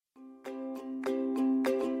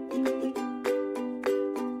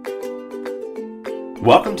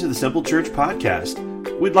Welcome to the Simple Church Podcast.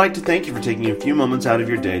 We'd like to thank you for taking a few moments out of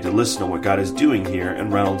your day to listen to what God is doing here in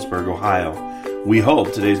Reynoldsburg, Ohio. We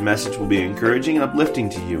hope today's message will be encouraging and uplifting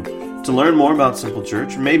to you. To learn more about Simple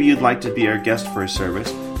Church, or maybe you'd like to be our guest for a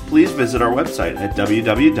service, please visit our website at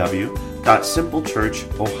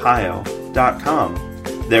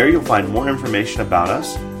www.simplechurchohio.com. There you'll find more information about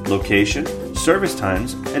us, location, service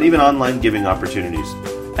times, and even online giving opportunities.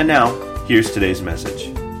 And now, here's today's message.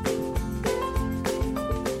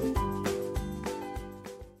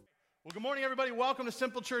 Welcome to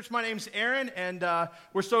Simple Church. My name's Aaron, and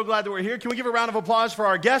we're so glad that we're here. Can we give a round of applause for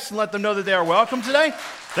our guests and let them know that they are welcome today?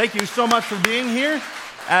 Thank you so much for being here.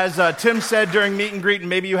 As Tim said during meet and greet, and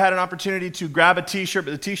maybe you had an opportunity to grab a t-shirt,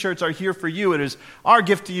 but the t-shirts are here for you. It is our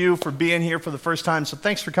gift to you for being here for the first time, so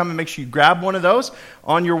thanks for coming. Make sure you grab one of those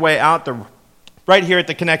on your way out. They're right here at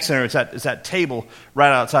the Connect Center. It's that table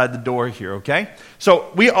right outside the door here, okay? So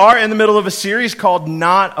we are in the middle of a series called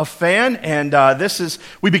Not a Fan, and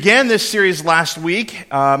we began this series last week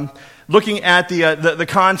looking at the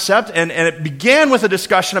concept, and it began with a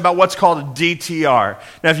discussion about what's called a DTR.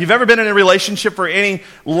 Now, if you've ever been in a relationship for any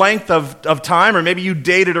length of time, or maybe you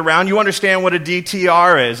dated around, you understand what a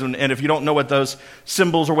DTR is, and if you don't know what those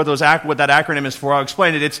symbols or what that acronym is for, I'll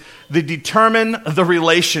explain it. It's the determine the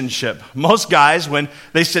relationship. Most guys, when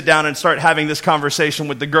they sit down and start having this conversation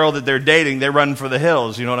with the girl that they're dating, they run for the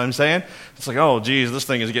hills, you know what I'm saying? It's like, oh, geez, this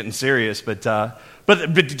thing is getting serious, But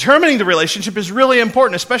determining the relationship is really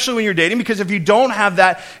important, especially when you're dating, because if you don't have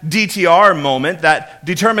that DTR moment, that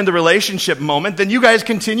determine the relationship moment, then you guys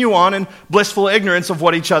continue on in blissful ignorance of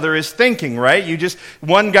what each other is thinking, right?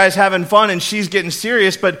 One guy's having fun and she's getting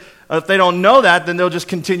serious, but if they don't know that, then they'll just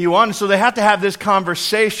continue on. So they have to have this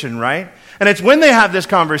conversation, right? And it's when they have this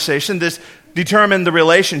conversation, this determine the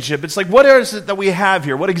relationship, it's like, what is it that we have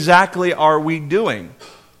here? What exactly are we doing?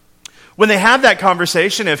 When they have that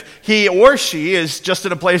conversation, if he or she is just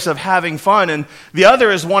in a place of having fun and the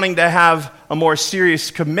other is wanting to have a more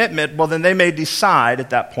serious commitment, well, then they may decide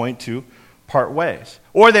at that point to part ways.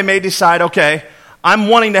 Or they may decide, okay, I'm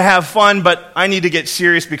wanting to have fun, but I need to get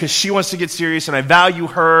serious because she wants to get serious and I value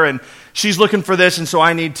her and she's looking for this, and so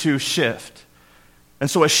I need to shift.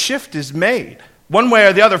 And so a shift is made. One way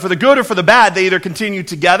or the other, for the good or for the bad, they either continue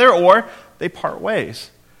together or they part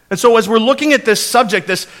ways. And so as we're looking at this subject,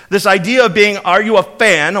 this idea of being, are you a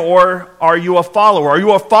fan or are you a follower? Are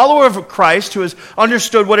you a follower of Christ who has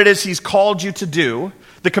understood what it is he's called you to do,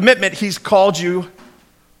 the commitment he's called you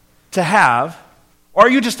to have? Or are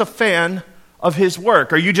you just a fan of his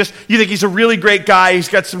work? You think he's a really great guy, he's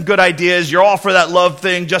got some good ideas, you're all for that love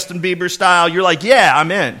thing, Justin Bieber style, you're like, yeah,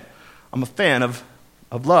 I'm in. I'm a fan of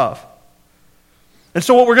love. And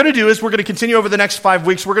so what we're going to do is we're going to continue over the next 5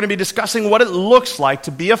 weeks. We're going to be discussing what it looks like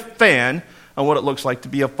to be a fan and what it looks like to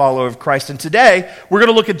be a follower of Christ. And today, we're going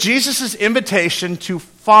to look at Jesus' invitation to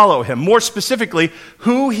follow him. More specifically,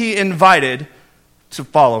 who he invited to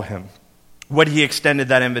follow him. When he extended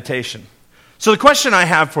that invitation. So the question I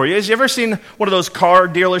have for you is, you ever seen one of those car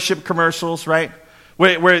dealership commercials, right?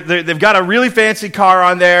 Where they've got a really fancy car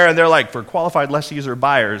on there and they're like, for qualified lessees or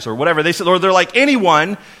buyers or whatever. Or they're like,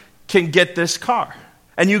 anyone can get this car.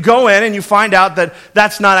 And you go in and you find out that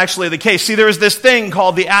that's not actually the case. See, there is this thing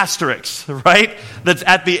called the asterisk, right? That's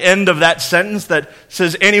at the end of that sentence that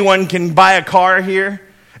says anyone can buy a car here.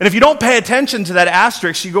 And if you don't pay attention to that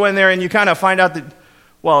asterisk, you go in there and you kind of find out that,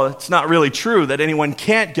 well, it's not really true that anyone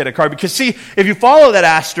can't get a car. Because see, if you follow that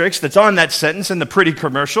asterisk that's on that sentence in the pretty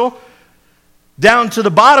commercial, down to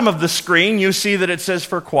the bottom of the screen, you see that it says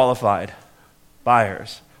for qualified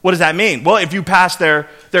buyers. What does that mean? Well, if you pass their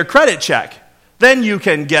credit check, then you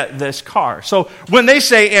can get this car. So when they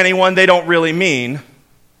say anyone, they don't really mean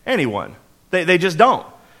anyone. They just don't.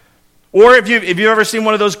 Or if you've ever seen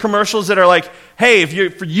one of those commercials that are like, hey, if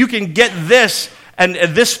you can get this and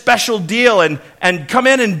this special deal and come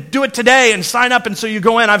in and do it today and sign up, and so you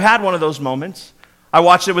go in. I've had one of those moments. I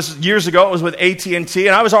watched it was years ago. It was with AT&T,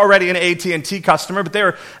 and I was already an AT&T customer, but they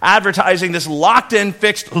were advertising this locked-in,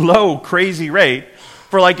 fixed, low, crazy rate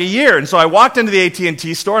for like a year. And so I walked into the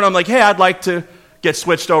AT&T store and I'm like, hey, I'd like to get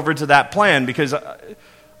switched over to that plan because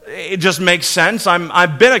it just makes sense.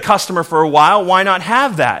 I've been a customer for a while. Why not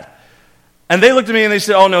have that? And they looked at me and they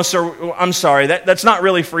said, oh, no, sir, I'm sorry. That's not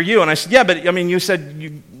really for you. And I said, yeah, but I mean, you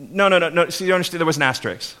said, no. See, you understand there was an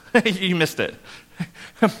asterisk. You missed it.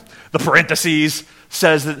 The parentheses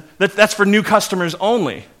says that's for new customers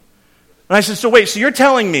only. And I said, so wait, so you're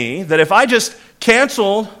telling me that if I just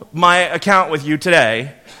cancel my account with you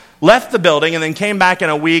today, left the building, and then came back in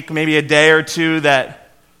a week, maybe a day or two, that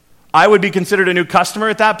I would be considered a new customer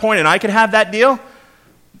at that point and I could have that deal?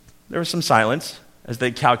 There was some silence as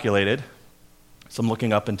they calculated. So I'm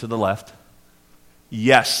looking up and to the left.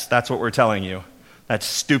 Yes, that's what we're telling you. That's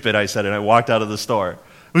stupid, I said, and I walked out of the store.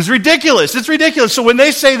 It was ridiculous. It's ridiculous. So when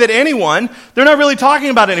they say that anyone, they're not really talking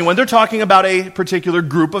about anyone. They're talking about a particular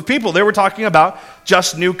group of people. They were talking about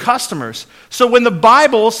just new customers. So when the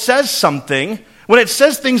Bible says something, when it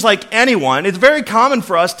says things like anyone, it's very common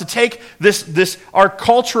for us to take this our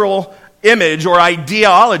cultural image or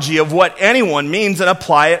ideology of what anyone means and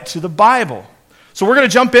apply it to the Bible. So we're going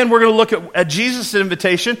to jump in. We're going to look at Jesus'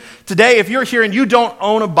 invitation. Today, if you're here and you don't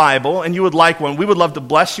own a Bible and you would like one, we would love to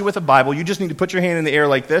bless you with a Bible. You just need to put your hand in the air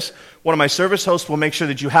like this. One of my service hosts will make sure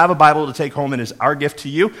that you have a Bible to take home and is our gift to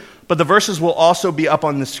you. But the verses will also be up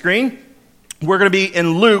on the screen. We're going to be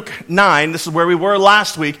in Luke 9. This is where we were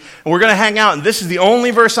last week. And we're going to hang out. And this is the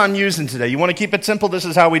only verse I'm using today. You want to keep it simple? This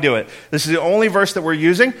is how we do it. This is the only verse that we're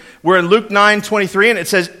using. We're in Luke 9:23, and it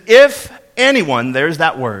says, if anyone, there's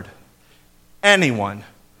that word, anyone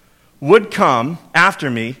would come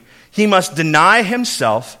after me, he must deny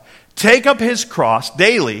himself, take up his cross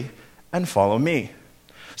daily, and follow me.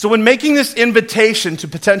 So when making this invitation to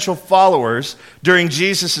potential followers during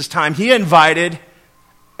Jesus' time, he invited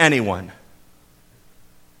anyone.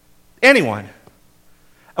 Anyone.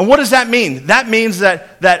 And what does that mean? That means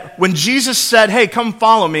that when Jesus said, hey, come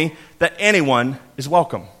follow me, that anyone is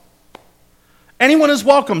welcome. Anyone is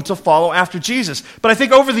welcome to follow after Jesus. But I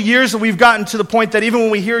think over the years that we've gotten to the point that even when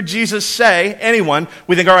we hear Jesus say anyone,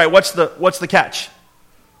 we think, all right, what's the catch?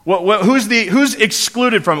 Who's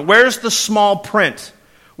excluded from it? Where's the small print?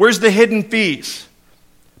 Where's the hidden fees?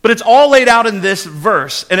 But it's all laid out in this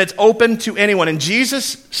verse, and it's open to anyone. And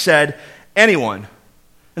Jesus said anyone.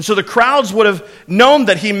 And so the crowds would have known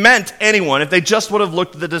that he meant anyone if they just would have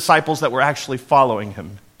looked at the disciples that were actually following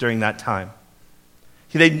him during that time.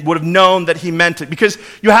 They would have known that he meant it. Because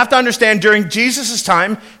you have to understand, during Jesus'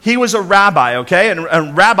 time, he was a rabbi, okay? And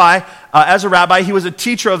as a rabbi, he was a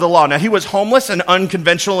teacher of the law. Now, he was homeless and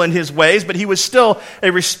unconventional in his ways, but he was still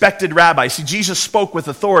a respected rabbi. See, Jesus spoke with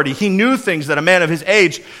authority. He knew things that a man of his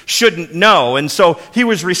age shouldn't know. And so he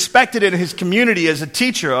was respected in his community as a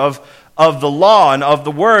teacher of the law and of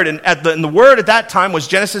the word. And the word at that time was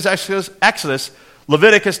Genesis, Exodus,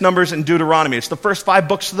 Leviticus, Numbers, and Deuteronomy. It's the first 5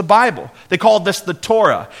 books of the Bible. They called this the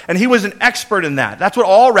Torah. And he was an expert in that. That's what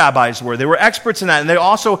all rabbis were. They were experts in that. And they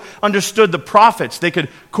also understood the prophets. They could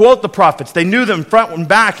quote the prophets. They knew them front and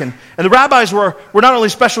back. And the rabbis were not only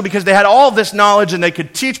special because they had all this knowledge and they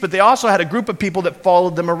could teach, but they also had a group of people that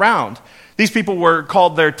followed them around. These people were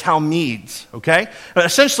called their talmids, okay?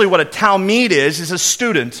 Essentially what a talmid is a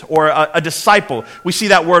student or a disciple. We see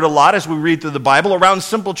that word a lot as we read through the Bible. Around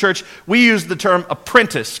Simple Church, we use the term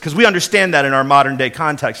apprentice because we understand that in our modern day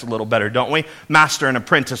context a little better, don't we? Master and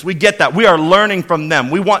apprentice. We get that. We are learning from them.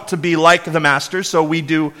 We want to be like the masters, so we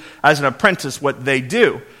do as an apprentice what they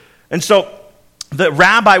do. And so the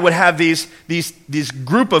rabbi would have these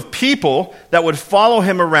group of people that would follow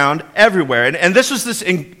him around everywhere. And this was this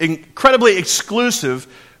incredibly exclusive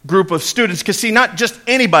group of students. Because see, not just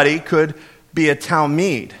anybody could be a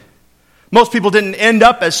talmid. Most people didn't end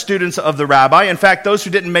up as students of the rabbi. In fact, those who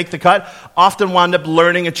didn't make the cut often wound up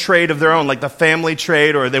learning a trade of their own, like the family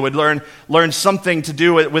trade, or they would learn something to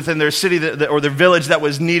do within their city or their village that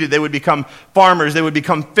was needed. They would become farmers. They would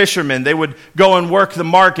become fishermen. They would go and work the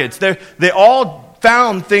markets. They all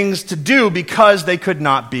found things to do because they could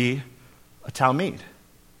not be a talmid.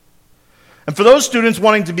 And for those students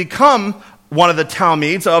wanting to become one of the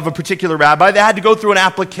talmids of a particular rabbi, they had to go through an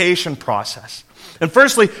application process. And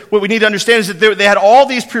firstly, what we need to understand is that they had all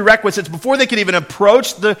these prerequisites before they could even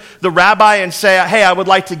approach the rabbi and say, hey, I would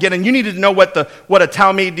like to get in. You needed to know what a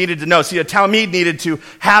talmid needed to know. See, a talmid needed to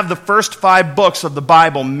have the first 5 books of the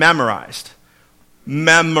Bible memorized.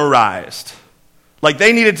 Like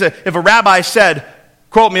they needed to, if a rabbi said,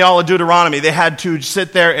 quote me all of Deuteronomy, they had to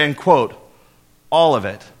sit there and quote all of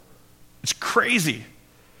it. It's crazy.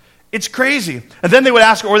 It's crazy. And then they would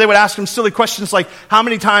ask him silly questions like, how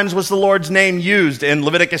many times was the Lord's name used in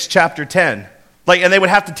Leviticus chapter 10? And they would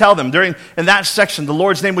have to tell them in that section, the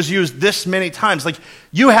Lord's name was used this many times. Like,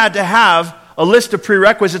 you had to have a list of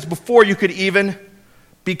prerequisites before you could even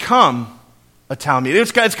become a talmid.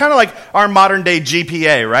 It's kind of like our modern day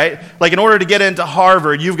GPA, right? Like, in order to get into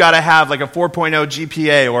Harvard, you've got to have like a 4.0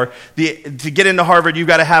 GPA, or to get into Harvard, you've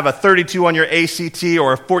got to have a 32 on your ACT,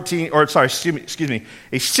 or a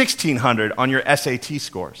 1600 on your SAT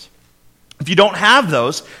scores. If you don't have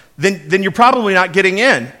those, then you're probably not getting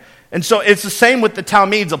in. And so it's the same with the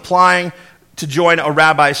talmids applying to join a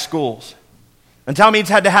rabbi's schools. And talmids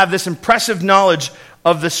had to have this impressive knowledge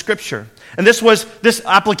of the scripture. And this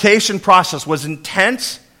application process was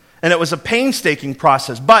intense And it was a painstaking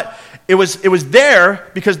process, but it was there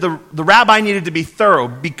because the rabbi needed to be thorough,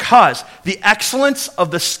 because the excellence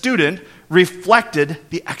of the student reflected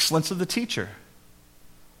the excellence of the teacher.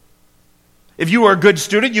 If you were a good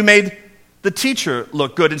student, you made the teacher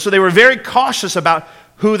look good. And so they were very cautious about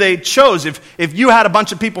who they chose. If you had a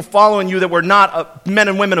bunch of people following you that were not men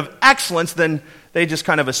and women of excellence, then they just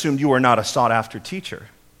kind of assumed you were not a sought-after teacher.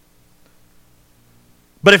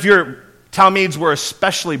 But if your Talmids were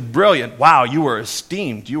especially brilliant, wow, you were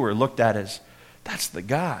esteemed. You were looked at as, that's the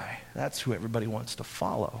guy. That's who everybody wants to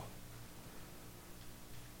follow.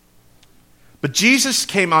 But Jesus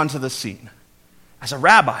came onto the scene as a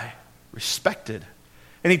rabbi, respected.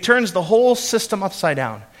 And he turns the whole system upside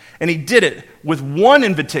down. And he did it with one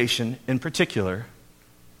invitation in particular,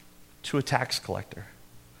 to a tax collector.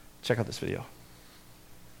 Check out this video.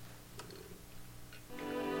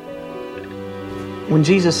 When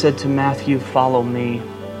Jesus said to Matthew, "Follow me,"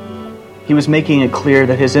 he was making it clear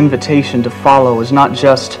that his invitation to follow is not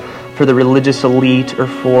just for the religious elite or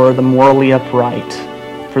for the morally upright,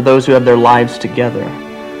 for those who have their lives together.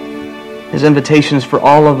 His invitation is for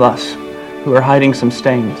all of us who are hiding some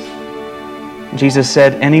stains. Jesus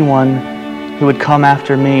said, "Anyone who would come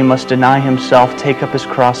after me must deny himself, take up his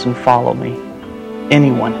cross, and follow me."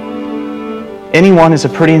 Anyone. Anyone is a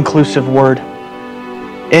pretty inclusive word.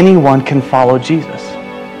 Anyone can follow Jesus.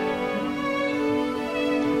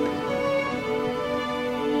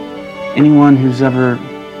 Anyone who's ever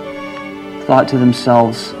thought to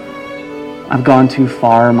themselves, "I've gone too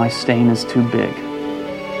far, my stain is too big."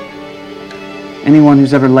 Anyone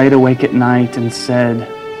who's ever laid awake at night and said,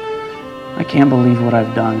 "I can't believe what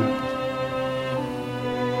I've done."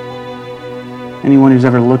 Anyone who's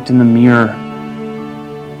ever looked in the mirror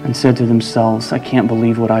and said to themselves, "I can't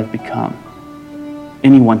believe what I've become."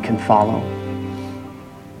 Anyone can follow.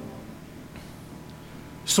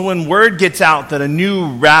 So when word gets out that a new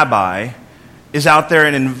rabbi is out there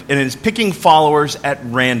and is picking followers at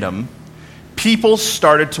random, people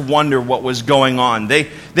started to wonder what was going on.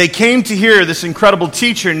 They came to hear this incredible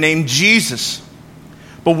teacher named Jesus.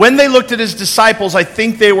 But when they looked at his disciples, I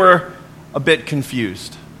think they were a bit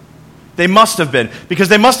confused. They must have been, because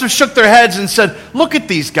they must have shook their heads and said, "Look at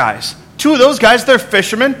these guys. Two of those guys, they're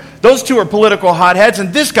fishermen. Those two are political hotheads,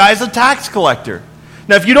 and this guy's a tax collector."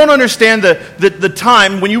 Now, if you don't understand the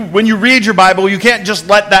time, when you read your Bible, you can't just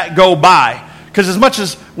let that go by. Because as much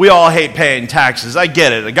as we all hate paying taxes, I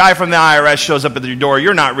get it. A guy from the IRS shows up at your door,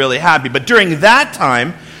 you're not really happy. But during that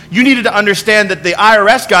time, you needed to understand that the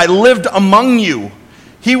IRS guy lived among you.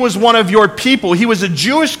 He was one of your people. He was a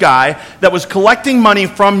Jewish guy that was collecting money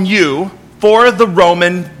from you for the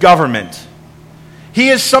Roman government. He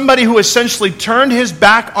is somebody who essentially turned his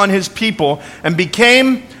back on his people and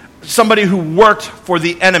became somebody who worked for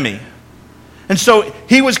the enemy. And so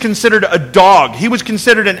he was considered a dog. He was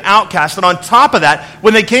considered an outcast. And on top of that,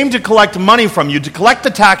 when they came to collect money from you, to collect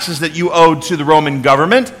the taxes that you owed to the Roman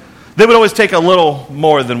government, they would always take a little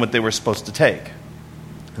more than what they were supposed to take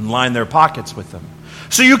and line their pockets with them.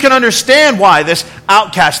 So you can understand why this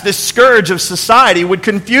outcast, this scourge of society, would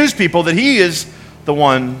confuse people that he is the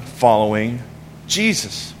one following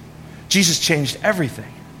Jesus. Jesus changed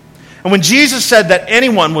everything. And when Jesus said that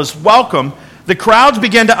anyone was welcome, the crowds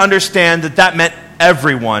began to understand that that meant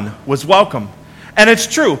everyone was welcome. And it's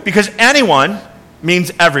true, because anyone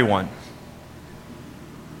means everyone.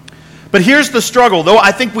 But here's the struggle, though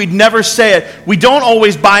I think we'd never say it. We don't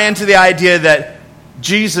always buy into the idea that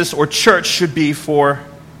Jesus or church should be for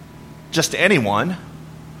just anyone.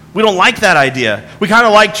 We don't like that idea. We kind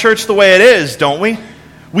of like church the way it is, don't we?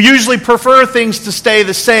 We usually prefer things to stay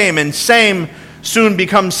the same, and same soon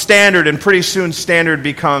becomes standard, and pretty soon standard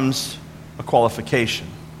becomes a qualification.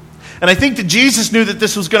 And I think that Jesus knew that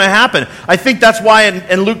this was going to happen. I think that's why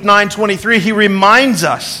in Luke 9:23, he reminds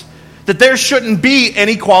us that there shouldn't be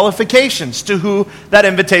any qualifications to who that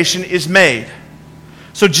invitation is made.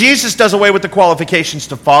 So Jesus does away with the qualifications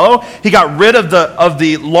to follow. He got rid of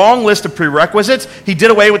the long list of prerequisites. He did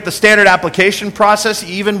away with the standard application process.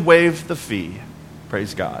 He even waived the fee.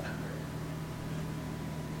 Praise God.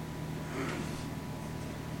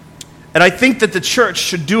 And I think that the church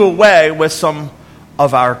should do away with some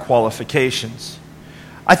of our qualifications.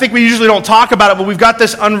 I think we usually don't talk about it, but we've got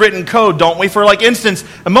this unwritten code, don't we? For like instance,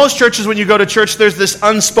 in most churches when you go to church, there's this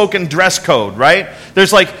unspoken dress code, right?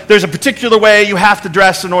 There's a particular way you have to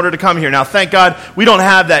dress in order to come here. Now, thank God we don't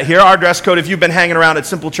have that here. Our dress code, if you've been hanging around at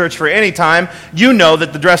Simple Church for any time, you know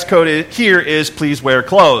that the dress code here is please wear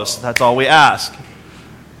clothes. That's all we ask.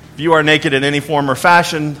 If you are naked in any form or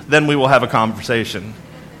fashion, then we will have a conversation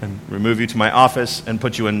and remove you to my office and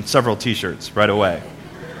put you in several t-shirts right away.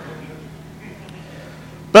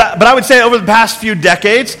 But I would say over the past few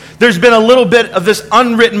decades, there's been a little bit of this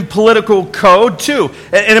unwritten political code too.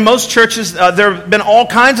 And in most churches, there have been all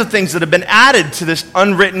kinds of things that have been added to this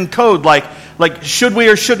unwritten code, like should we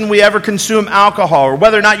or shouldn't we ever consume alcohol, or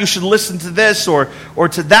whether or not you should listen to this or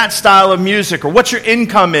to that style of music, or what your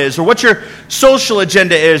income is, or what your social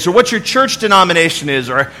agenda is, or what your church denomination is,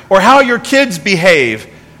 or how your kids behave,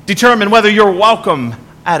 determine whether you're welcome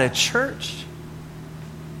at a church.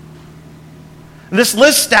 This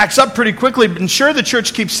list stacks up pretty quickly, and sure, the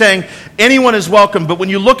church keeps saying anyone is welcome, but when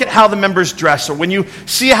you look at how the members dress, or when you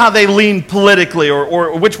see how they lean politically,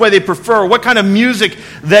 or which way they prefer, or what kind of music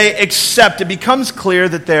they accept, it becomes clear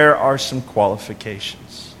that there are some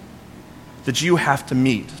qualifications that you have to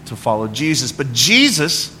meet to follow Jesus. But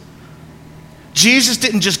Jesus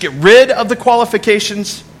didn't just get rid of the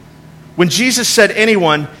qualifications. When Jesus said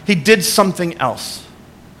anyone, he did something else.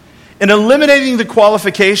 In eliminating the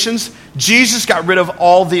qualifications, Jesus got rid of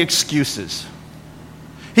all the excuses.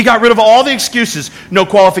 He got rid of all the excuses. No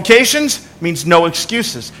qualifications means no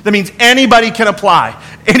excuses. That means anybody can apply.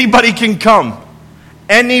 Anybody can come.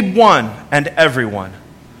 Anyone and everyone.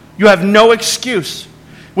 You have no excuse.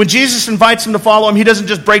 When Jesus invites them to follow him, he doesn't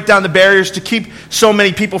just break down the barriers to keep so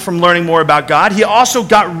many people from learning more about God. He also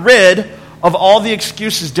got rid of all the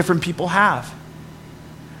excuses different people have.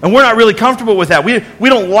 And we're not really comfortable with that. We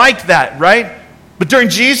don't like that, right? But during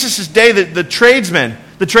Jesus' day, the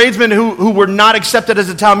tradesmen who were not accepted as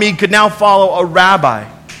a Talmud could now follow a rabbi.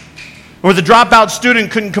 Or the dropout student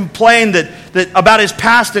couldn't complain that about his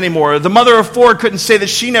past anymore. The mother of four couldn't say that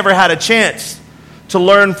she never had a chance to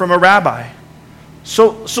learn from a rabbi.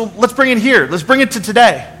 So let's bring it here. Let's bring it to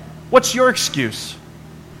today. What's your excuse?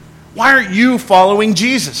 Why aren't you following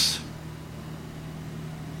Jesus?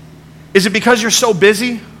 Is it because you're so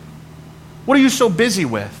busy? What are you so busy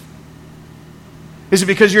with? Is it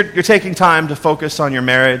because you're taking time to focus on your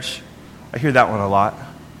marriage? I hear that one a lot.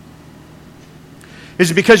 Is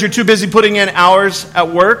it because you're too busy putting in hours at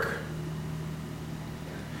work?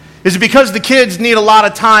 Is it because the kids need a lot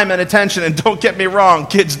of time and attention? And don't get me wrong,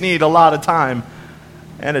 kids need a lot of time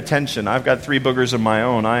and attention. I've got 3 boogers of my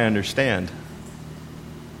own, I understand.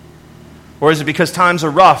 Or is it because times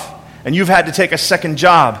are rough and you've had to take a second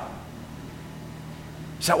job?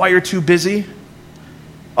 Is that why you're too busy?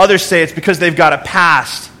 Others say it's because they've got a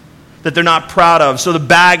past that they're not proud of. So the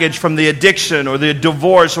baggage from the addiction or the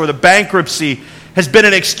divorce or the bankruptcy has been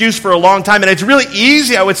an excuse for a long time. And it's really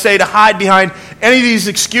easy, I would say, to hide behind any of these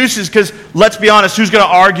excuses because, let's be honest, who's going to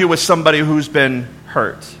argue with somebody who's been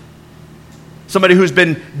hurt? Somebody who's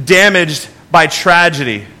been damaged by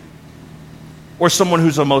tragedy, or someone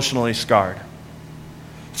who's emotionally scarred.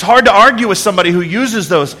 It's hard to argue with somebody who uses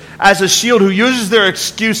those as a shield, who uses their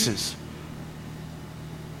excuses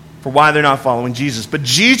for why they're not following Jesus. But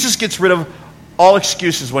Jesus gets rid of all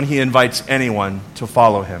excuses when he invites anyone to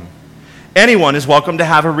follow him. Anyone is welcome to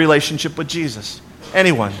have a relationship with Jesus.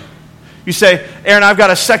 Anyone. You say, Aaron, I've got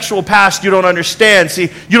a sexual past you don't understand. See,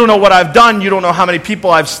 you don't know what I've done. You don't know how many people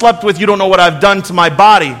I've slept with. You don't know what I've done to my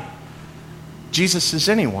body. Jesus is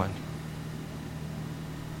anyone.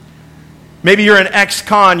 Maybe you're an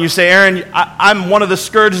ex-con. You say, Aaron, I'm one of the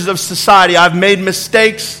scourges of society. I've made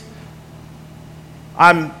mistakes.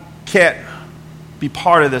 I can't be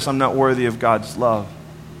part of this. I'm not worthy of God's love.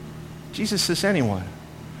 Jesus is anyone.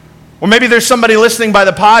 Or maybe there's somebody listening by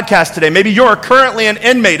the podcast today. Maybe you're currently an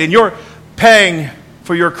inmate and you're paying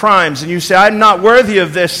for your crimes. And you say, I'm not worthy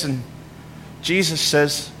of this. And Jesus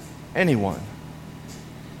says, anyone.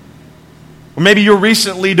 Or maybe you're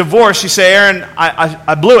recently divorced. You say, Aaron,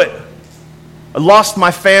 I blew it. I lost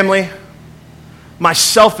my family, my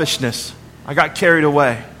selfishness. I got carried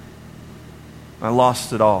away. I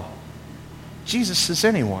lost it all. Jesus is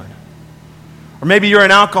anyone. Or maybe you're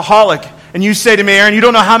an alcoholic and you say to me, Aaron, you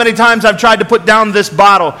don't know how many times I've tried to put down this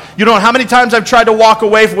bottle. You don't know how many times I've tried to walk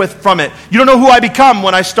away from it. You don't know who I become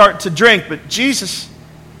when I start to drink. But Jesus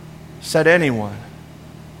said anyone.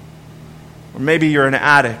 Or maybe you're an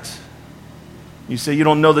addict. You say, you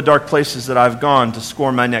don't know the dark places that I've gone to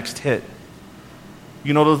score my next hit.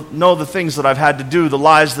 You know the things that I've had to do, the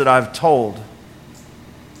lies that I've told.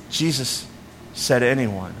 Jesus said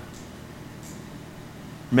anyone.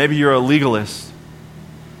 Maybe you're a legalist.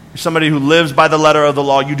 You're somebody who lives by the letter of the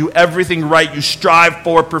law. You do everything right. You strive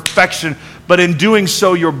for perfection. But in doing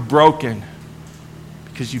so, you're broken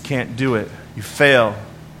because you can't do it. You fail.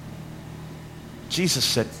 Jesus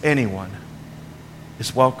said anyone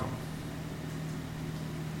is welcome.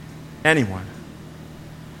 Anyone.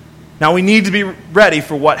 Now, we need to be ready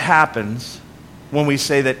for what happens when we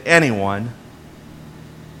say that anyone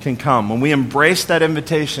can come, when we embrace that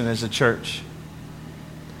invitation as a church.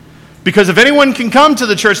 Because if anyone can come to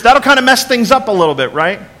the church, that'll kind of mess things up a little bit,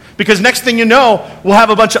 right? Because next thing you know, we'll have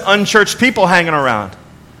a bunch of unchurched people hanging around,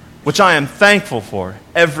 which I am thankful for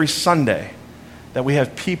every Sunday, that we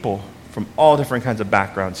have people from all different kinds of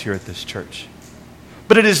backgrounds here at this church.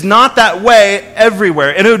 But it is not that way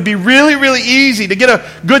everywhere. And it would be really, really easy to get a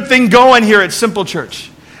good thing going here at Simple Church.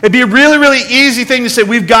 It'd be a really, really easy thing to say,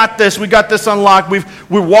 we've got this unlocked.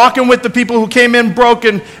 We're walking with the people who came in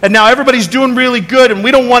broken, and now everybody's doing really good, and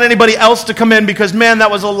we don't want anybody else to come in because, man,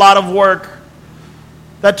 that was a lot of work.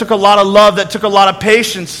 That took a lot of love. That took a lot of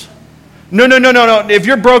patience. No. If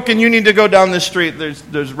you're broken, you need to go down this street. There's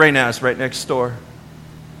Reynas right next door.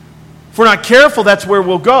 If we're not careful, that's where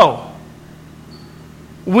we'll go.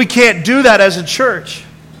 We can't do that as a church.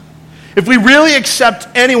 If we really accept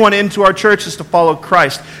anyone into our churches to follow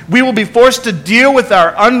Christ, we will be forced to deal with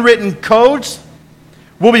our unwritten codes.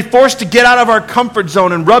 We'll be forced to get out of our comfort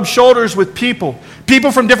zone and rub shoulders with people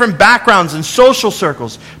from different backgrounds and social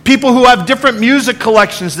circles, people who have different music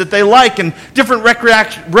collections that they like and different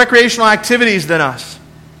recreational activities than us,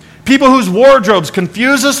 people whose wardrobes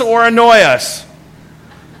confuse us or annoy us,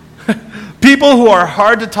 people who are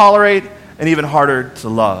hard to tolerate and even harder to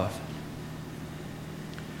love.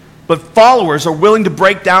 But followers are willing to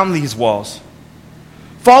break down these walls.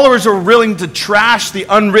 Followers are willing to trash the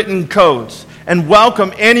unwritten codes and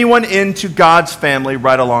welcome anyone into God's family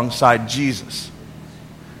right alongside Jesus.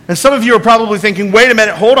 And some of you are probably thinking, wait a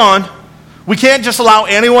minute, hold on. We can't just allow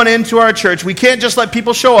anyone into our church. We can't just let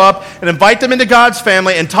people show up and invite them into God's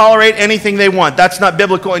family and tolerate anything they want. That's not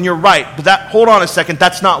biblical, and you're right. But hold on a second,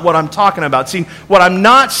 that's not what I'm talking about. See, what I'm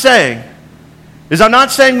not saying is I'm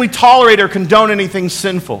not saying we tolerate or condone anything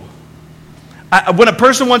sinful. When a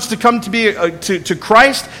person wants to come to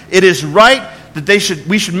Christ, it is right that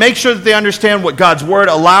we should make sure that they understand what God's Word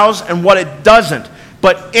allows and what it doesn't.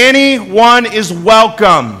 But anyone is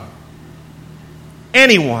welcome.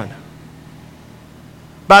 Anyone.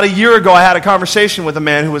 About a year ago, I had a conversation with a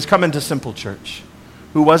man who was coming to Simple Church.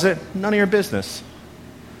 Who was it? None of your business.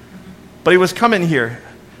 But he was coming here,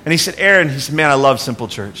 and he said, Aaron, man, I love Simple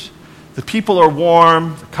Church. The people are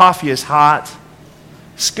warm, the coffee is hot.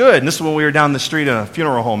 It's good. And this is when we were down the street in a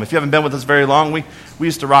funeral home. If you haven't been with us very long, we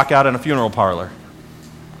used to rock out in a funeral parlor.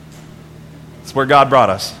 It's where God brought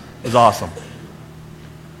us. It was awesome.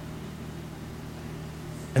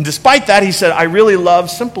 And despite that, he said, I really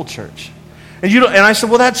love Simple Church. And I said,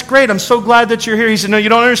 well, that's great. I'm so glad that you're here. He said, no, you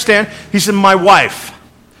don't understand. He said, my wife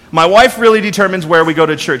really determines where we go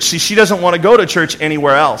to church. See, she doesn't want to go to church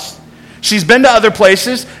anywhere else. She's been to other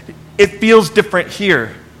places. It feels different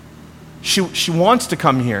here. She wants to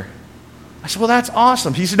come here. I said, well, that's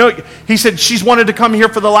awesome. He said, no. He said, she's wanted to come here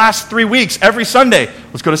for the last 3 weeks, every Sunday.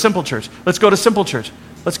 Let's go to Simple Church. Let's go to Simple Church.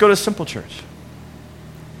 Let's go to Simple Church.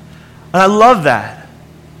 And I love that.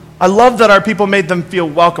 I love that our people made them feel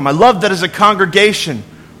welcome. I love that as a congregation,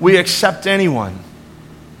 we accept anyone.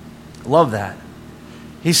 I love that.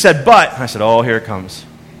 He said, but, I said, oh, here it comes.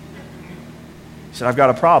 He said, I've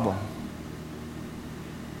got a problem.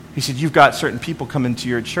 He said, you've got certain people coming to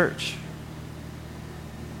your church.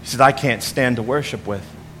 He said, I can't stand to worship with.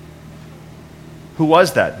 Who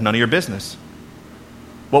was that? None of your business.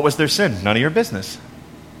 What was their sin? None of your business.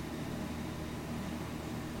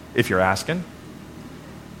 If you're asking.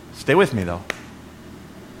 Stay with me, though.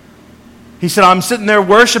 He said, I'm sitting there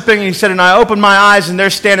worshiping, and he said, and I open my eyes, and they're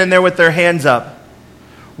standing there with their hands up,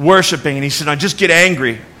 worshiping. And he said, I just get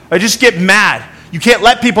angry. I just get mad. You can't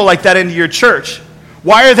let people like that into your church.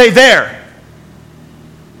 Why are they there?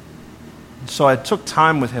 So I took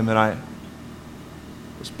time with him, and I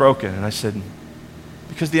was broken. And I said,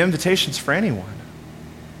 because the invitation's for anyone.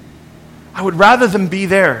 I would rather them be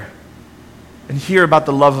there and hear about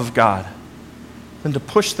the love of God than to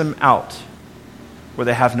push them out where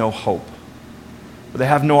they have no hope, where they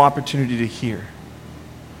have no opportunity to hear.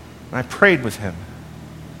 And I prayed with him,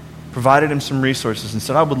 provided him some resources, and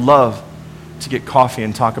said, I would love to get coffee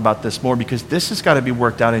and talk about this more, because this has got to be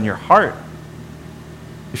worked out in your heart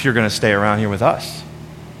if you're going to stay around here with us.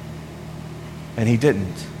 And he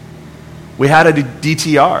didn't. We had a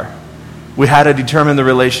DTR. We had a determine the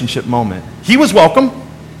relationship moment. He was welcome,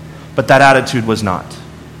 but that attitude was not.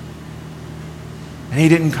 And he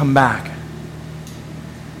didn't come back.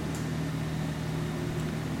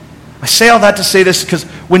 I say all that to say this because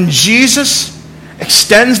when Jesus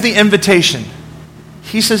extends the invitation,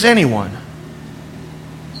 he says anyone.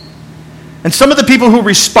 And some of the people who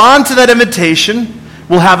respond to that invitation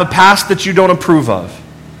will have a past that you don't approve of.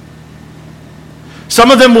 Some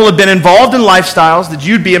of them will have been involved in lifestyles that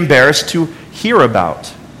you'd be embarrassed to hear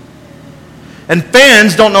about. And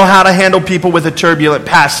fans don't know how to handle people with a turbulent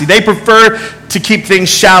past. See, they prefer to keep things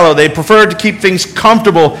shallow. They prefer to keep things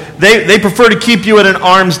comfortable. They prefer to keep you at an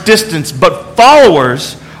arm's distance. But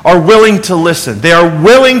followers are willing to listen. They are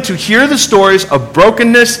willing to hear the stories of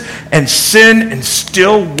brokenness and sin and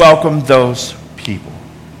still welcome those people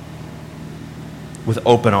with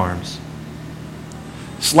open arms.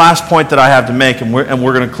 This last point that I have to make, and we're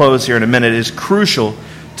going to close here in a minute, is crucial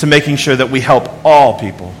to making sure that we help all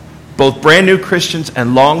people, both brand new Christians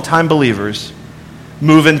and longtime believers,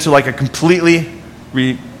 move into like a completely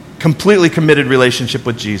committed relationship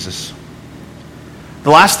with Jesus. The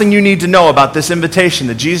last thing you need to know about this invitation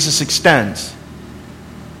that Jesus extends,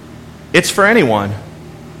 it's for anyone,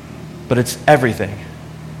 but it's everything.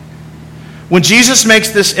 When Jesus makes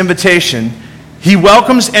this invitation, he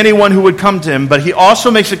welcomes anyone who would come to him, but he also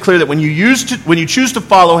makes it clear that when you choose to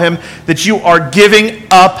follow him, that you are giving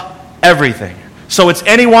up everything. So it's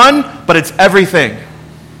anyone, but it's everything.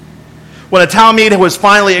 When a Talmud was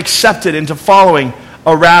finally accepted into following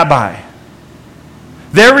a rabbi,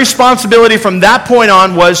 their responsibility from that point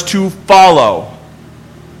on was to follow.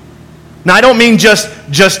 Now, I don't mean just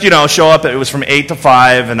show up. It was from 8 to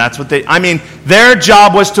 5, and that's what I mean, their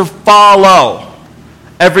job was to follow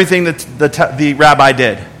everything that the rabbi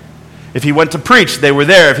did. If he went to preach, they were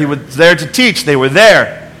there. If he was there to teach, they were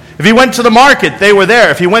there. If he went to the market, they were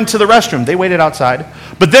there. If he went to the restroom, they waited outside.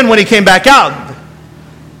 But then when he came back out,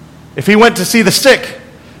 if he went to see the sick,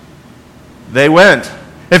 they went.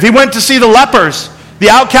 If he went to see the lepers, the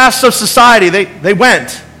outcasts of society, they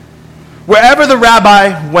went. Wherever the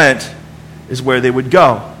rabbi went is where they would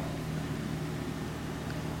go.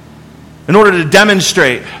 In order to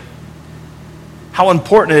demonstrate how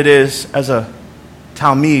important it is as a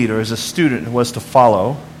Talmud or as a student who was to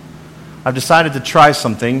follow, I've decided to try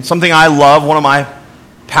something I love, one of my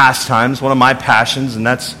pastimes, one of my passions, and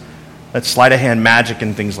that's sleight of hand magic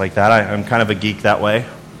and things like that. I'm kind of a geek that way.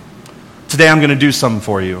 Today I'm going to do something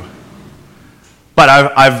for you. But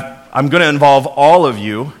I'm going to involve all of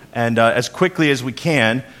you, and as quickly as we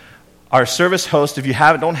can, our service host, if you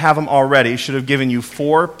don't have them already, should have given you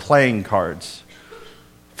 4 playing cards.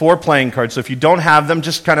 4 playing cards. So if you don't have them,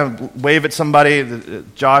 just kind of wave at somebody.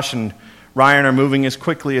 Josh and Ryan are moving as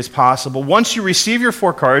quickly as possible. Once you receive your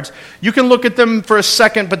 4 cards, you can look at them for a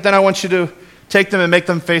second, but then I want you to take them and make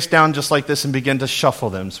them face down just like this and begin to shuffle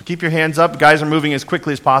them. So keep your hands up. Guys are moving as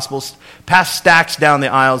quickly as possible. Pass stacks down the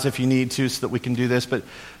aisles if you need to so that we can do this, but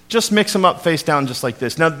just mix them up face down just like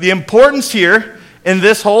this. Now, the importance here in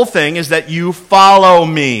this whole thing is that you follow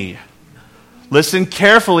me. Listen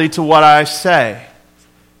carefully to what I say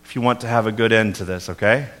if you want to have a good end to this,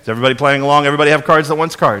 okay? Is everybody playing along? Everybody have cards that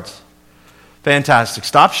wants cards? Fantastic.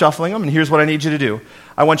 Stop shuffling them, and here's what I need you to do.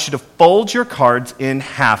 I want you to fold your cards in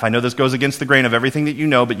half. I know this goes against the grain of everything that you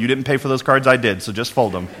know, but you didn't pay for those cards, I did, so just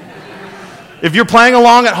fold them. If you're playing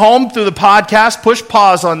along at home through the podcast, push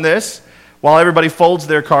pause on this while everybody folds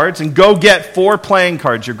their cards, and go get 4 playing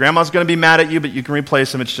cards. Your grandma's going to be mad at you, but you can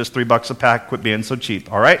replace them. It's just $3 a pack. Quit being so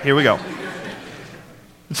cheap. All right, here we go.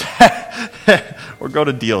 Or go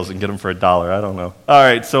to Deals and get them for $1. I don't know. All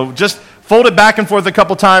right, so just fold it back and forth a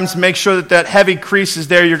couple times. Make sure that heavy crease is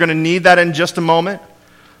there. You're going to need that in just a moment.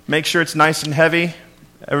 Make sure it's nice and heavy.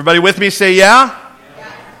 Everybody with me? Say yeah?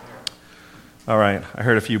 Yeah. All right. I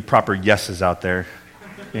heard a few proper yeses out there.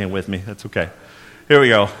 You ain't with me. That's okay. Here we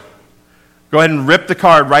go. Go ahead and rip the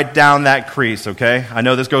card right down that crease, okay? I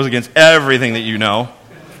know this goes against everything that you know.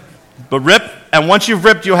 But rip, and once you've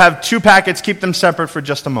ripped, you'll have 2 packets. Keep them separate for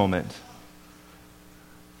just a moment.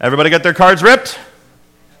 Everybody got their cards ripped?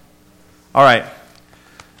 All right.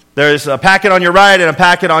 There's a packet on your right and a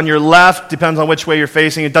packet on your left. Depends on which way you're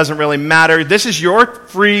facing. It doesn't really matter. This is your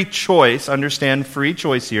free choice. Understand, free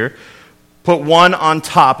choice here. Put one on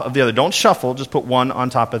top of the other. Don't shuffle. Just put one on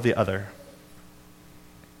top of the other.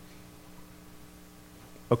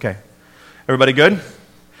 Okay. Everybody good?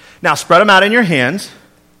 Now spread them out in your hands.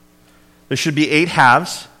 There should be 8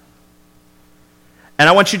 halves. And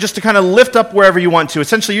I want you just to kind of lift up wherever you want to.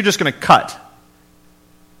 Essentially, you're just going to cut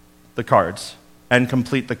the cards and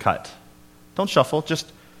complete the cut. Don't shuffle,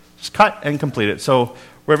 just cut and complete it. So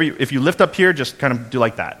if you lift up here, just kind of do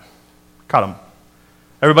like that. Cut them.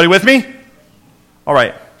 Everybody with me? All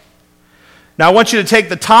right. Now I want you to take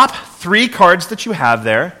the top 3 cards that you have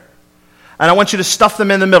there, and I want you to stuff them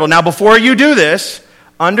in the middle. Now before you do this,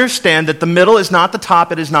 understand that the middle is not the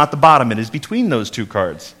top, it is not the bottom. It is between those 2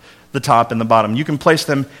 cards, the top and the bottom. You can place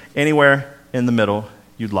them anywhere in the middle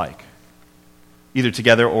you'd like, either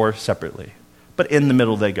together or separately. But in the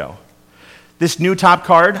middle they go. This new top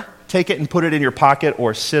card, take it and put it in your pocket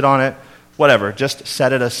or sit on it, whatever. Just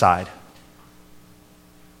set it aside.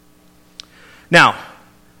 Now,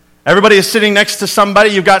 Everybody is sitting next to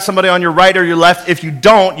somebody. You've got somebody on your right or your left. If you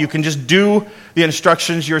don't, you can just do the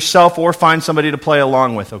instructions yourself or find somebody to play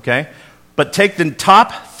along with, okay? But take the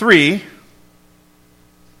top 3,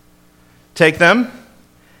 take them,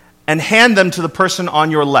 and hand them to the person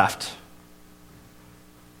on your left.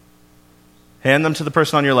 Hand them to the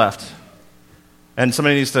person on your left. And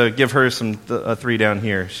somebody needs to give her a 3 down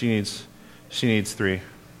here. She needs 3.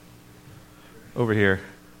 Over here.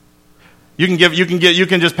 You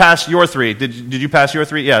can just pass your 3. Did you pass your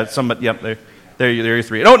 3? Yeah, somebody. Yep, there your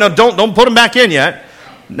 3. No, don't put them back in yet.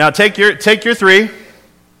 Now take your 3.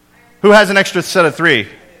 Who has an extra set of 3?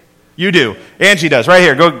 You do. Angie does. Right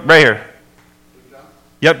here. Go right here.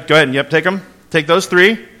 Yep. Go ahead. Yep. Take them. Take those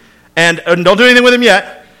 3, and don't do anything with them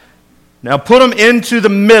yet. Now put them into the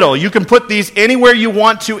middle. You can put these anywhere you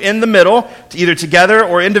want to in the middle, either together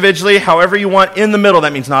or individually, however you want in the middle.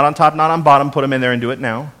 That means not on top, not on bottom. Put them in there and do it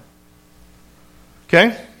now.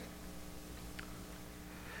 Okay?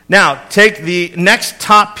 Now, take the next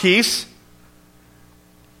top piece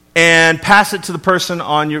and pass it to the person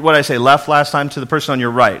on your, what did I say, left last time, to the person on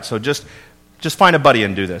your right. So just find a buddy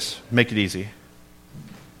and do this. Make it easy.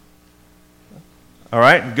 All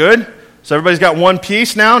right, good. So everybody's got one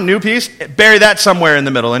piece now, new piece. Bury that somewhere in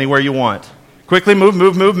the middle, anywhere you want. Quickly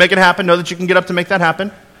move, make it happen. Know that you can get up to make that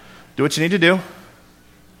happen. Do what you need to do.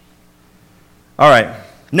 All right,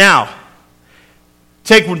 now,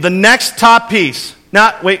 take the next top piece.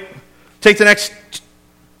 Take the next.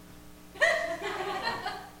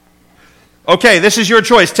 Okay, this is your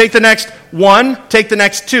choice. Take the next 1, take the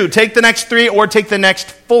next 2, take the next 3, or take the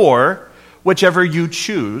next 4, whichever you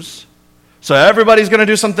choose. So everybody's going to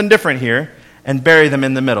do something different here, and bury them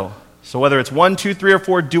in the middle. So whether it's 1, 2, 3, or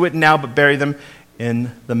 4, do it now, but bury them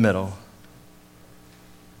in the middle.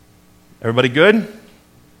 Everybody good?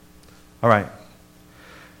 All right.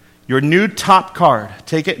 Your new top card,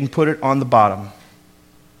 take it and put it on the bottom.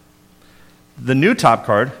 The new top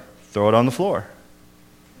card, throw it on the floor.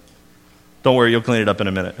 Don't worry, you'll clean it up in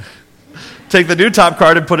a minute. Take the new top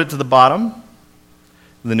card and put it to the bottom,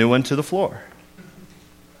 the new one to the floor.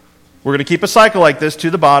 We're going to keep a cycle like this: to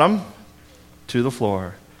the bottom, to the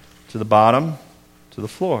floor, to the bottom, to the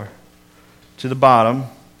floor, to the bottom,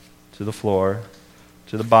 to the floor,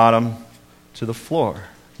 to the bottom, to the floor.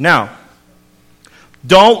 Now,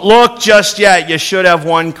 don't look just yet. You should have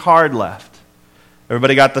one card left.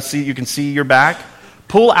 Everybody got the seat? You can see your back?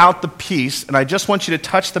 Pull out the piece, and I just want you to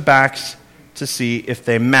touch the backs to see if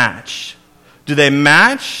they match. Do they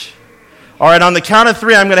match? All right, on the count of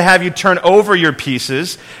 3, I'm going to have you turn over your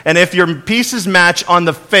pieces. And if your pieces match on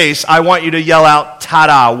the face, I want you to yell out,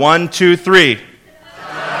 ta-da. 1, 2, 3.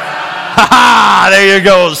 Ha-ha! There you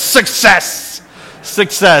go. Success.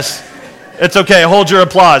 Success. It's okay. Hold your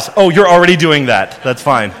applause. Oh, you're already doing that. That's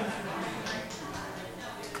fine.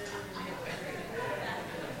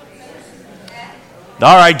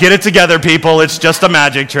 All right, get it together, people. It's just a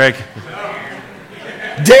magic trick.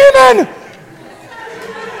 Demon!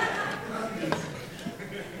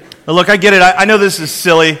 Look, I get it. I know this is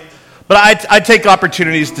silly, but I take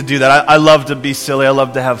opportunities to do that. I love to be silly. I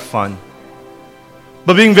love to have fun.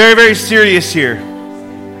 But being very, very serious here,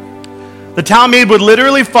 the Talmud would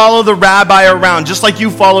literally follow the rabbi around, just like you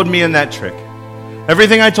followed me in that trick.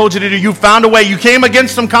 Everything I told you to do, you found a way. You came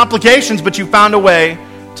against some complications, but you found a way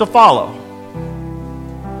to follow.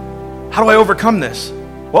 How do I overcome this?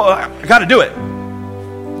 Well, I got to do it.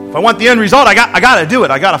 If I want the end result, I got to do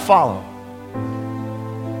it. I got to follow.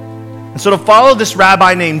 And so to follow this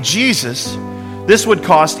rabbi named Jesus, this would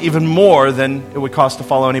cost even more than it would cost to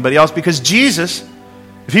follow anybody else, because Jesus,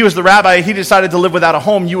 if he was the rabbi, he decided to live without a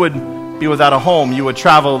home, you would be without a home. You would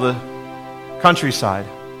travel the countryside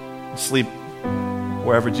and sleep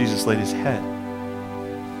wherever Jesus laid his head.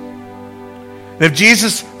 And if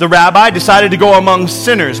Jesus, the rabbi, decided to go among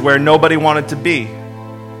sinners where nobody wanted to be,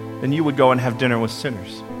 then you would go and have dinner with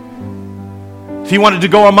sinners. If he wanted to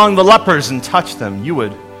go among the lepers and touch them, you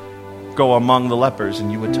would go among the lepers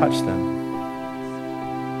and you would touch them.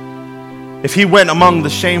 If he went among the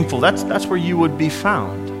shameful, that's where you would be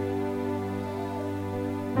found.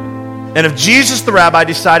 And if Jesus, the rabbi,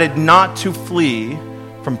 decided not to flee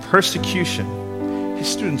from persecution, his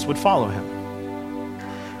students would follow him.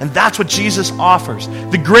 And that's what Jesus offers.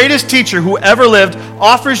 The greatest teacher who ever lived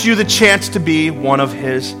offers you the chance to be one of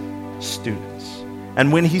his students.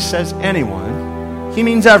 And when he says anyone, he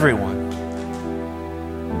means everyone.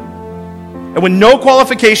 And with no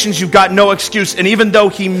qualifications, you've got no excuse. And even though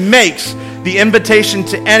he makes the invitation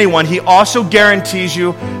to anyone, he also guarantees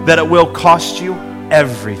you that it will cost you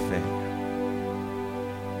everything.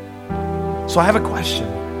 So I have a question.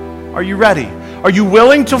 Are you ready? Are you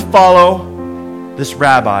willing to follow this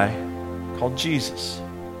rabbi called Jesus.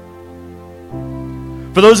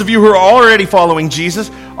 For those of you who are already following Jesus,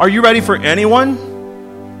 are you ready for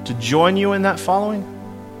anyone to join you in that following?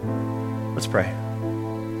 Let's pray.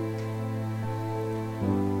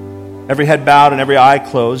 Every head bowed and every eye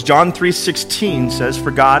closed. John 3:16 says, "For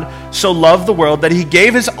God so loved the world that he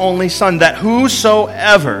gave his only Son, that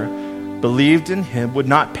whosoever believed in him would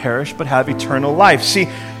not perish but have eternal life." See,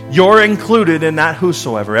 you're included in that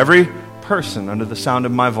whosoever. Every person under the sound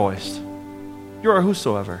of my voice. You're a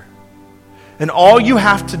whosoever. And all you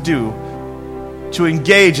have to do to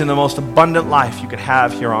engage in the most abundant life you could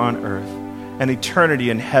have here on earth, an eternity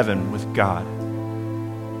in heaven with God,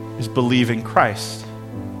 is believe in Christ.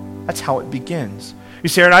 That's how it begins. You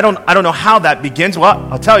say, Aaron, I don't know how that begins. Well,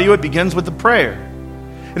 I'll tell you, it begins with a prayer.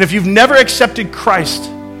 And if you've never accepted Christ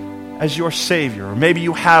as your Savior, or maybe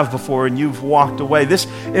you have before and you've walked away, this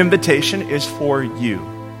invitation is for you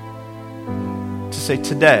to say,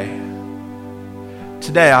 today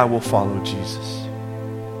I will follow Jesus.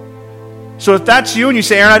 So if that's you and you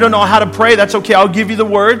say, Aaron, I don't know how to pray, that's okay. I'll give you the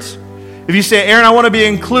words. If you say, Aaron, I want to be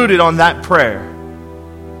included on that prayer,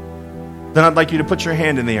 then I'd like you to put your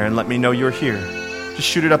hand in the air and let me know you're here. Just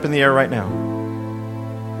shoot it up in the air right now.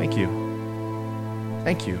 Thank you.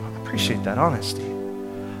 Thank you. I appreciate that honesty.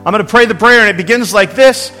 I'm going to pray the prayer, and it begins like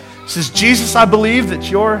this. It says, Jesus, I believe that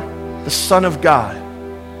you're the Son of God.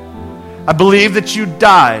 I believe that you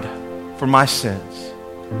died for my sins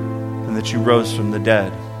and that you rose from the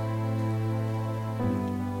dead.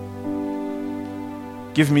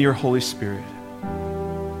 Give me your Holy Spirit.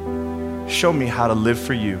 Show me how to live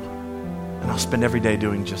for you. And I'll spend every day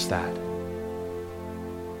doing just that.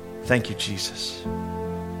 Thank you, Jesus.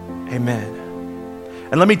 Amen.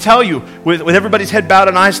 And let me tell you, with everybody's head bowed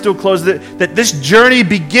and eyes still closed, that this journey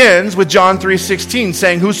begins with John 3:16,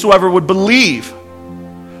 saying, whosoever would believe.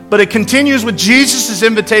 But it continues with Jesus'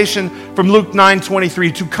 invitation from Luke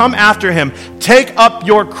 9:23 to come after him. Take up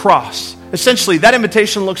your cross. Essentially, that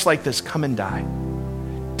invitation looks like this. Come and die.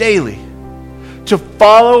 Daily. To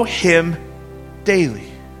follow him daily.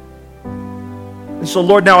 And so,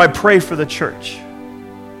 Lord, now I pray for the church.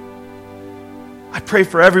 I pray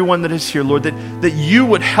for everyone that is here, Lord, that you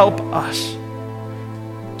would help us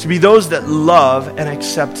to be those that love and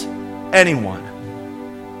accept anyone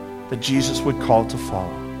that Jesus would call to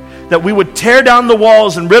follow. That we would tear down the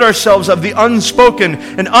walls and rid ourselves of the unspoken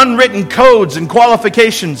and unwritten codes and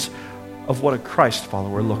qualifications of what a Christ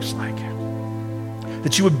follower looks like.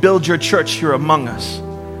 That you would build your church here among us,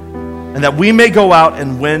 and that we may go out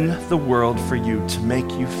and win the world for you to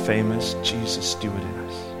make you famous. Jesus, do it in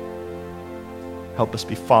us. Help us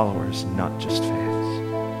be followers, not just fans.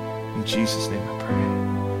 In Jesus' name I pray.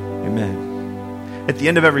 Amen. At the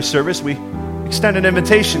end of every service, we extend an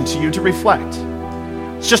invitation to you to reflect.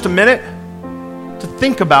 It's just a minute to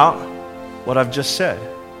think about what I've just said.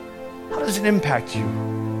 How does it impact you?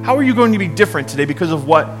 How are you going to be different today because of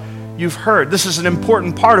what you've heard? This is an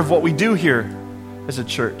important part of what we do here as a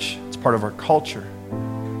church. Part of our culture.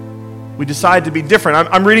 We decide to be different.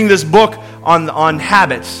 I'm reading this book on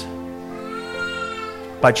habits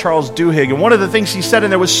by Charles Duhigg, and one of the things he said in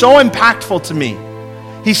there was so impactful to me.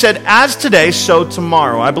 He said, as today, so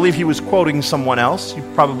tomorrow. I believe he was quoting someone else.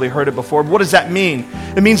 You've probably heard it before. But what does that mean?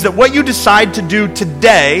 It means that what you decide to do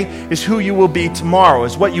today is who you will be tomorrow,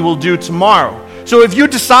 is what you will do tomorrow. So if you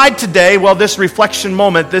decide today, well, this reflection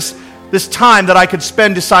moment, this time that I could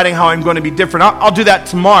spend deciding how I'm going to be different, I'll do that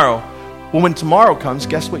tomorrow. Well, when tomorrow comes,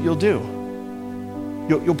 guess what you'll do?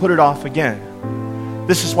 You'll put it off again.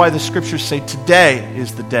 This is why the scriptures say today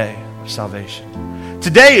is the day of salvation.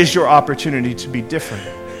 Today is your opportunity to be different.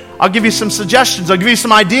 I'll give you some suggestions. I'll give you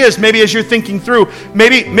some ideas maybe as you're thinking through.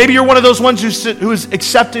 Maybe you're one of those ones who's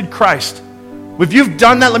accepted Christ. If you've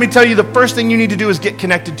done that, let me tell you, the first thing you need to do is get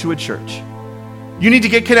connected to a church. You need to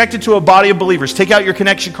get connected to a body of believers. Take out your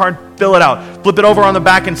connection card, fill it out, flip it over on the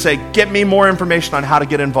back and say, get me more information on how to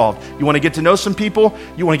get involved. You want to get to know some people,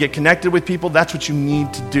 you want to get connected with people, that's what you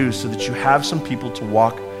need to do so that you have some people to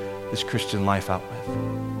walk this Christian life out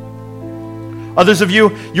with. Others of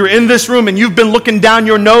you, you're in this room and you've been looking down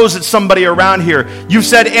your nose at somebody around here. You've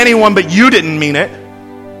said anyone, but you didn't mean it.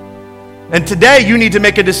 And today you need to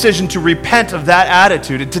make a decision to repent of that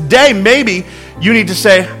attitude. And today maybe you need to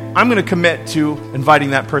say, I'm going to commit to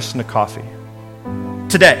inviting that person to coffee.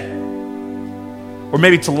 Today. Or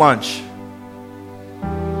maybe to lunch.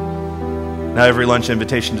 Now, every lunch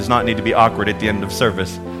invitation does not need to be awkward at the end of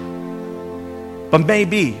service. But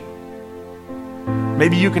maybe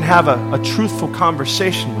you can have a truthful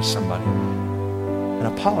conversation with somebody and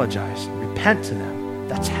apologize, repent to them.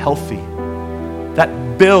 That's healthy.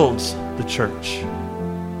 That builds the church.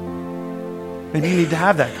 Maybe you need to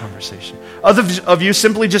have that conversation. Others of you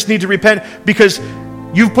simply just need to repent because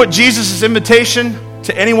you've put Jesus' invitation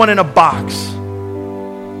to anyone in a box.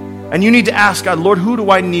 And you need to ask God, Lord, who do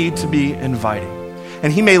I need to be inviting?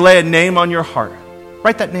 And he may lay a name on your heart.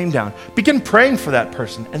 Write that name down. Begin praying for that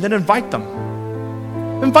person and then invite them.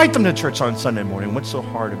 Invite them to church on Sunday morning. What's so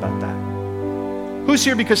hard about that? Who's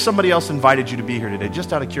here because somebody else invited you to be here today,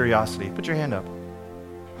 just out of curiosity? Put your hand up.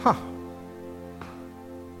 Huh.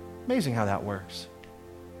 Amazing how that works.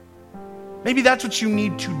 Maybe that's what you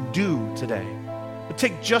need to do today. But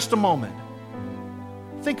take just a moment.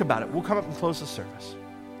 Think about it. We'll come up and close the service.